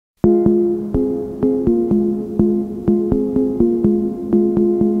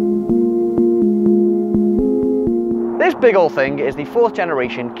big old thing is the 4th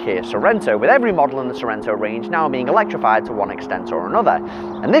generation Kia Sorento, with every model in the Sorento range now being electrified to one extent or another.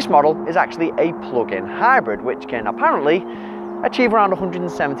 And this model is actually a plug-in hybrid, which can apparently achieve around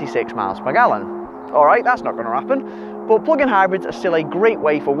 176 miles per gallon. Alright, that's not going to happen, but plug-in hybrids are still a great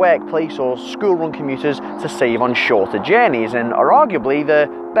way for workplace or school-run commuters to save on shorter journeys, and are arguably the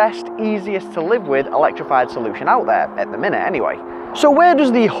best, easiest to live with electrified solution out there, at the minute anyway. So where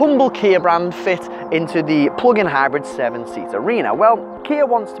does the humble Kia brand fit into the plug-in hybrid 7-seat arena? Well, Kia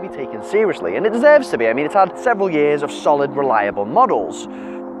wants to be taken seriously, and it deserves to be. I mean, it's had several years of solid, reliable models.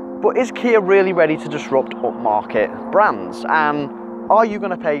 But is Kia really ready to disrupt upmarket brands? And are you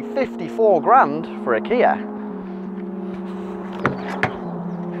going to pay 54 grand for a Kia?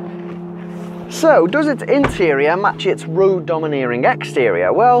 So, does its interior match its road-domineering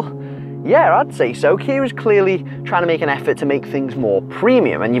exterior? Well, yeah, I'd say so. Kia is clearly trying to make an effort to make things more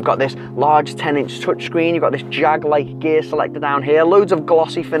premium, and you've got this large 10-inch touchscreen, you've got this Jag-like gear selector down here, loads of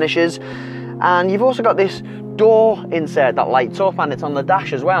glossy finishes, and you've also got this door insert that lights up, and it's on the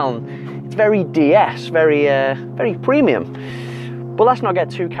dash as well. And it's very DS, very premium. But let's not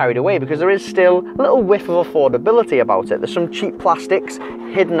get too carried away, because there is still a little whiff of affordability about it. There's some cheap plastics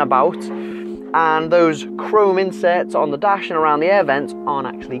hidden about, and those chrome inserts on the dash and around the air vents aren't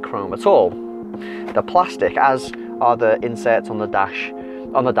actually chrome at all. They're plastic, as are the inserts on the dash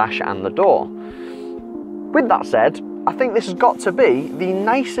and the door. With that said, I think this has got to be the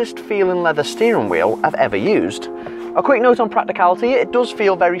nicest feeling leather steering wheel I've ever used. A quick note on practicality, it does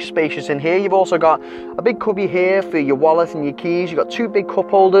feel very spacious in here. You've also got a big cubby here for your wallet and your keys. You've got 2 big cup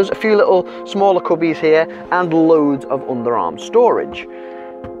holders, a few little smaller cubbies here, and loads of underarm storage.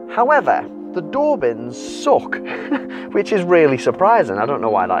 However, the door bins suck, which is really surprising. I don't know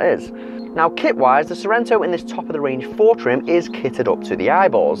why that is. Now, kit-wise, the Sorento in this top-of-the-range 4 trim is kitted up to the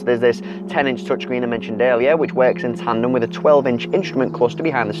eyeballs. There's this 10-inch touchscreen I mentioned earlier, which works in tandem with a 12-inch instrument cluster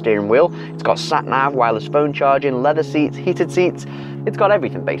behind the steering wheel. It's got sat-nav, wireless phone charging, leather seats, heated seats. It's got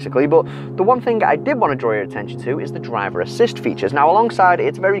everything, basically. But the one thing I did want to draw your attention to is the driver assist features. Now, alongside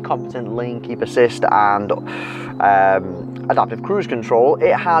its very competent lane keep assist and adaptive cruise control,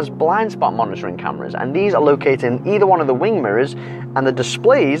 it has blind spot monitoring cameras, and these are located in either one of the wing mirrors, and the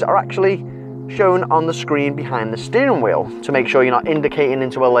displays are actually shown on the screen behind the steering wheel to make sure you're not indicating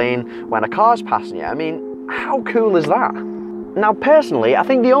into a lane when a car's passing you. I mean, how cool is that? Now, personally, I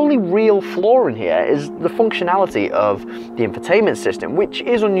think the only real flaw in here is the functionality of the infotainment system, which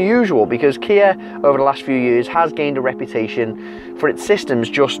is unusual because Kia, over the last few years, has gained a reputation for its systems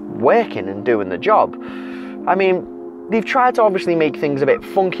just working and doing the job. I mean, they've tried to obviously make things a bit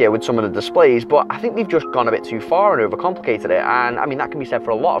funkier with some of the displays, but I think they've just gone a bit too far and overcomplicated it. And I mean, that can be said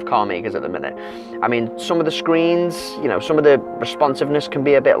for a lot of car makers at the minute. I mean, some of the screens, you know, some of the responsiveness can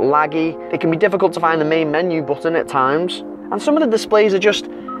be a bit laggy. It can be difficult to find the main menu button at times. And some of the displays are just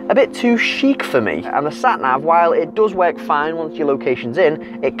a bit too chic for me. And the sat-nav, while it does work fine once your location's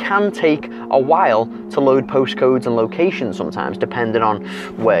in, it can take a while to load postcodes and locations sometimes, depending on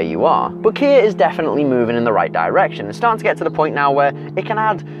where you are. But Kia is definitely moving in the right direction. It's starting to get to the point now where it can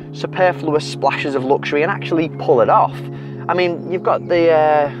add superfluous splashes of luxury and actually pull it off. I mean, you've got the,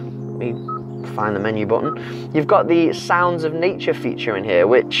 let me find the menu button. You've got the Sounds of Nature feature in here,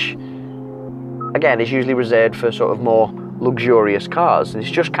 which, again, is usually reserved for sort of more luxurious cars. It's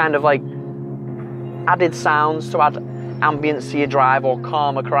just kind of like added sounds to add ambience to your drive, or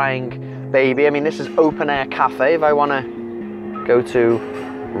calm a crying baby. I mean, this is open air cafe if I want to go to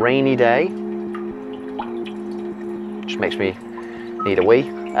rainy day. Just makes me need a wee.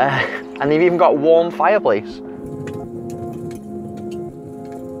 And they've even got a warm fireplace.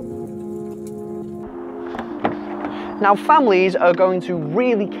 Now, families are going to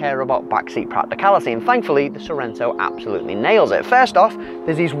really care about backseat practicality, and thankfully the Sorento absolutely nails it. First off,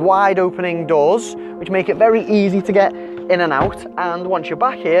 there's these wide opening doors which make it very easy to get in and out, and once you're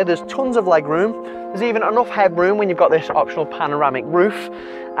back here there's tons of leg room. There's even enough headroom when you've got this optional panoramic roof,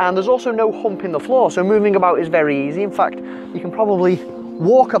 and there's also no hump in the floor, so moving about is very easy. In fact, you can probably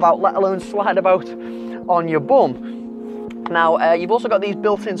walk about, let alone slide about on your bum. Now, you've also got these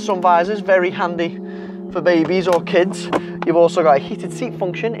built-in sun visors, very handy for babies or kids. You've also got a heated seat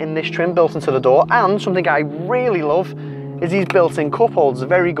function in this trim built into the door, and something I really love is these built-in cup holders. Are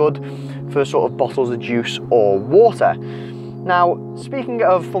very good for sort of bottles of juice or water. Now, speaking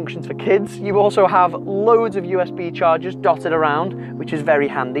of functions for kids, you also have loads of USB chargers dotted around, which is very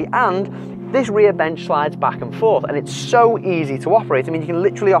handy, and this rear bench slides back and forth, and it's so easy to operate. I mean, you can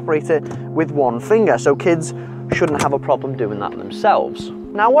literally operate it with one finger, so kids shouldn't have a problem doing that themselves.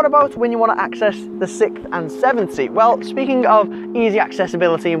 Now, what about when you want to access the 6th and 7th seat? Well, speaking of easy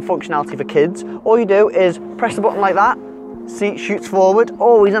accessibility and functionality for kids, all you do is press the button like that, Seat shoots forward,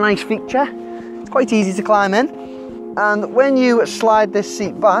 always a nice feature. It's quite easy to climb in. And when you slide this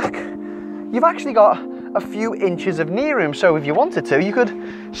seat back, you've actually got a few inches of knee room. So if you wanted to, you could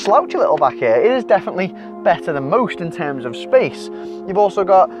slouch a little back here. It is definitely better than most in terms of space. You've also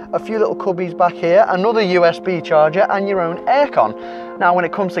got a few little cubbies back here, another USB charger and your own aircon. Now when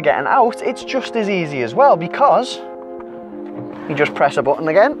it comes to getting out, it's just as easy as well, because you just press a button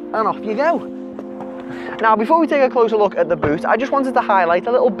again and off you go. Now before we take a closer look at the boot, I just wanted to highlight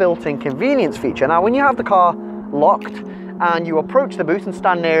a little built-in convenience feature. Now when you have the car locked and you approach the boot and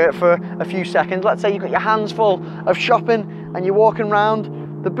stand near it for a few seconds, let's say you've got your hands full of shopping and you're walking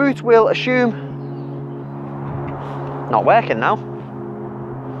around, the boot will assume, not working now,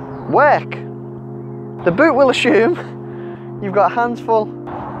 work. The boot will assume you've got hands full,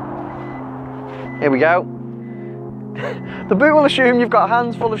 here we go. The boot will assume you've got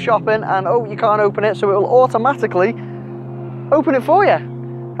hands full of shopping and oh, you can't open it, so it will automatically open it for you.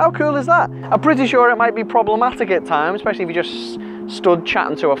 How cool is that? I'm pretty sure it might be problematic at times, especially if you just stood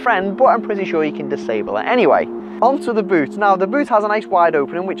chatting to a friend, but I'm pretty sure you can disable it anyway. Onto the boot. Now the boot has a nice wide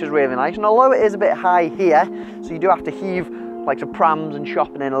opening, which is really nice, and although it is a bit high here, so you do have to heave like the prams and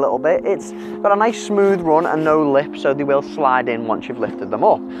shopping in a little bit, it's got a nice smooth run and no lip, so they will slide in once you've lifted them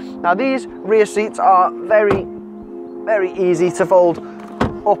up. Now these rear seats are very easy to fold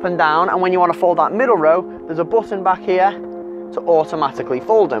up and down, and when you want to fold that middle row, there's a button back here to automatically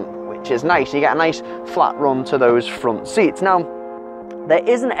fold them, which is nice. You get a nice flat run to those front seats. Now, there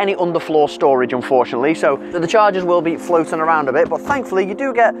isn't any underfloor storage, unfortunately, so the chargers will be floating around a bit, but thankfully you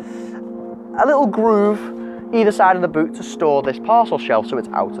do get a little groove either side of the boot to store this parcel shelf so it's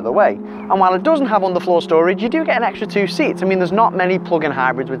out of the way. And while it doesn't have underfloor storage, you do get an extra 2 seats. I mean, there's not many plug-in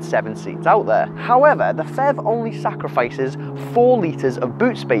hybrids with 7 seats out there. However, the PHEV only sacrifices 4 litres of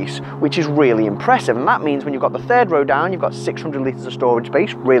boot space, which is really impressive. And that means when you've got the third row down, you've got 600 litres of storage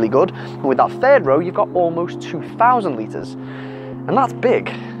space, really good. And with that third row, you've got almost 2,000 litres. And that's big.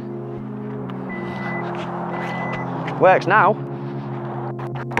 Works now.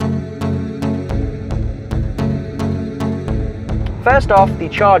 First off, the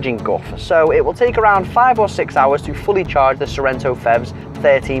charging guff. So it will take around 5 or 6 hours to fully charge the Sorento PHEV's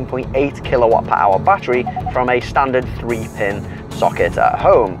 13.8 kilowatt per hour battery from a standard 3-pin socket at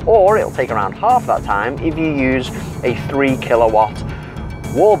home, or it'll take around half that time if you use a 3 kilowatt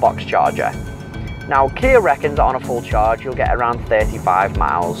wall box charger. Now Kia reckons on a full charge you'll get around 35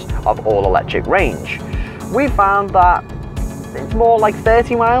 miles of all electric range. We found that it's more like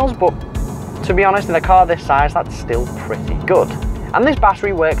 30 miles, but to be honest, in a car this size, that's still pretty good. And this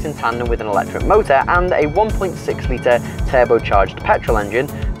battery works in tandem with an electric motor and a 1.6 litre turbocharged petrol engine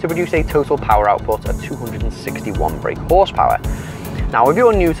to produce a total power output of 261 brake horsepower. Now, if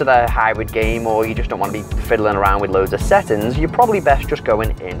you're new to the hybrid game or you just don't want to be fiddling around with loads of settings, you're probably best just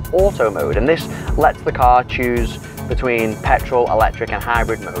going in auto mode, and this lets the car choose between petrol, electric and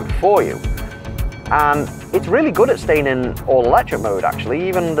hybrid mode for you. And it's really good at staying in all electric mode actually,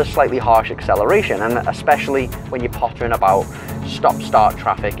 even the slightly harsh acceleration, and especially when you're pottering about stop-start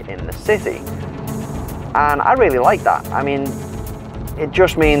traffic in the city. And I really like that. I mean, it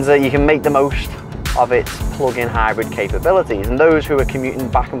just means that you can make the most of its plug-in hybrid capabilities, and those who are commuting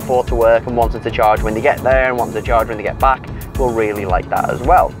back and forth to work and wanting to charge when they get there and wanting to charge when they get back will really like that as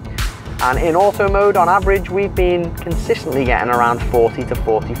well. And in auto mode, on average, we've been consistently getting around 40 to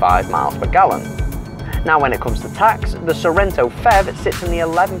 45 miles per gallon. Now when it comes to tax, the Sorento PHEV sits in the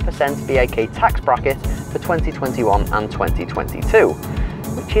 11% VAK tax bracket for 2021 and 2022,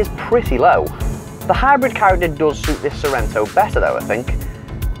 which is pretty low. The hybrid character does suit this Sorento better though, I think.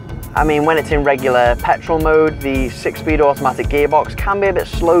 I mean, when it's in regular petrol mode, the 6-speed automatic gearbox can be a bit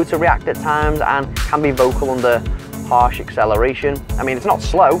slow to react at times and can be vocal under harsh acceleration. I mean, it's not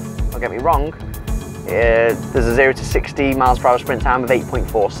slow, don't get me wrong. There's a 0 to 60 miles per hour sprint time of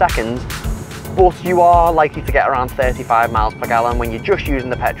 8.4 seconds, but you are likely to get around 35 miles per gallon when you're just using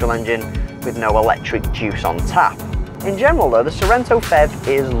the petrol engine with no electric juice on tap. In general though, the Sorento PHEV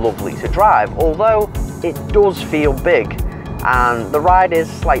is lovely to drive, although it does feel big, and the ride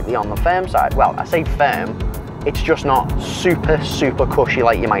is slightly on the firm side. Well, I say firm, it's just not super cushy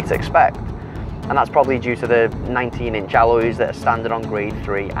like you might expect. And that's probably due to the 19-inch alloys that are standard on grade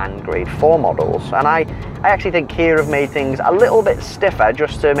 3 and grade 4 models. And I actually think Kia have made things a little bit stiffer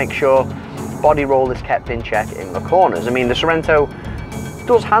just to make sure body roll is kept in check in the corners. I mean, the Sorento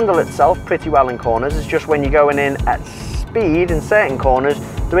does handle itself pretty well in corners. It's just when you're going in at speed in certain corners,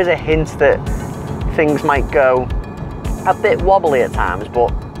 there is a hint that things might go a bit wobbly at times,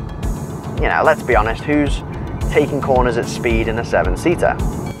 but you know, let's be honest, who's taking corners at speed in a 7-seater?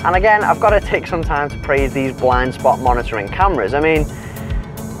 And again, I've got to take some time to praise these blind spot monitoring cameras. I mean,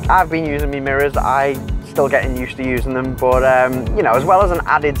 I've been using my mirrors, still getting used to using them, but you know, as well as an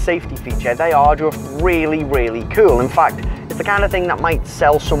added safety feature, they are just really, really cool. In fact, it's the kind of thing that might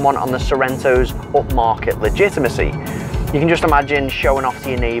sell someone on the Sorento's upmarket legitimacy. You can just imagine showing off to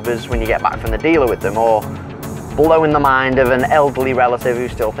your neighbours when you get back from the dealer with them, or blowing the mind of an elderly relative who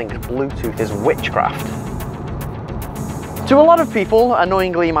still thinks Bluetooth is witchcraft. To a lot of people,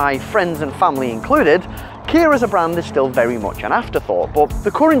 annoyingly my friends and family included, Kia as a brand is still very much an afterthought, but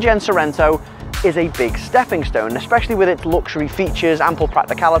the current gen Sorento is a big stepping stone, especially with its luxury features, ample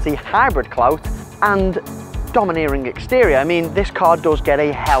practicality, hybrid clout, and domineering exterior. I mean, this car does get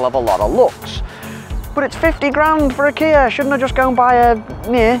a hell of a lot of looks. But it's 50 grand for a Kia, shouldn't I just go and buy a,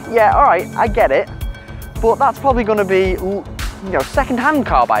 yeah, all right, I get it. But that's probably gonna be, you know, second-hand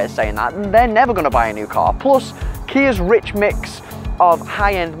car buyers saying that, and they're never gonna buy a new car. Plus, Kia's rich mix of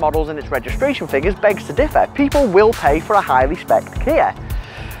high-end models and its registration figures begs to differ. People will pay for a highly spec'd Kia.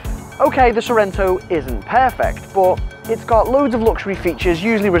 Okay, the Sorento isn't perfect, but it's got loads of luxury features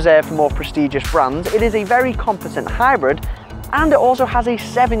usually reserved for more prestigious brands. It is a very competent hybrid, and it also has a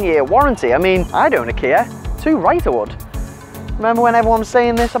 7-year warranty. I mean, I'd own a Kia, too right I would. Remember when everyone was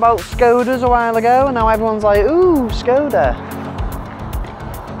saying this about Skodas a while ago, and now everyone's like, ooh, Skoda.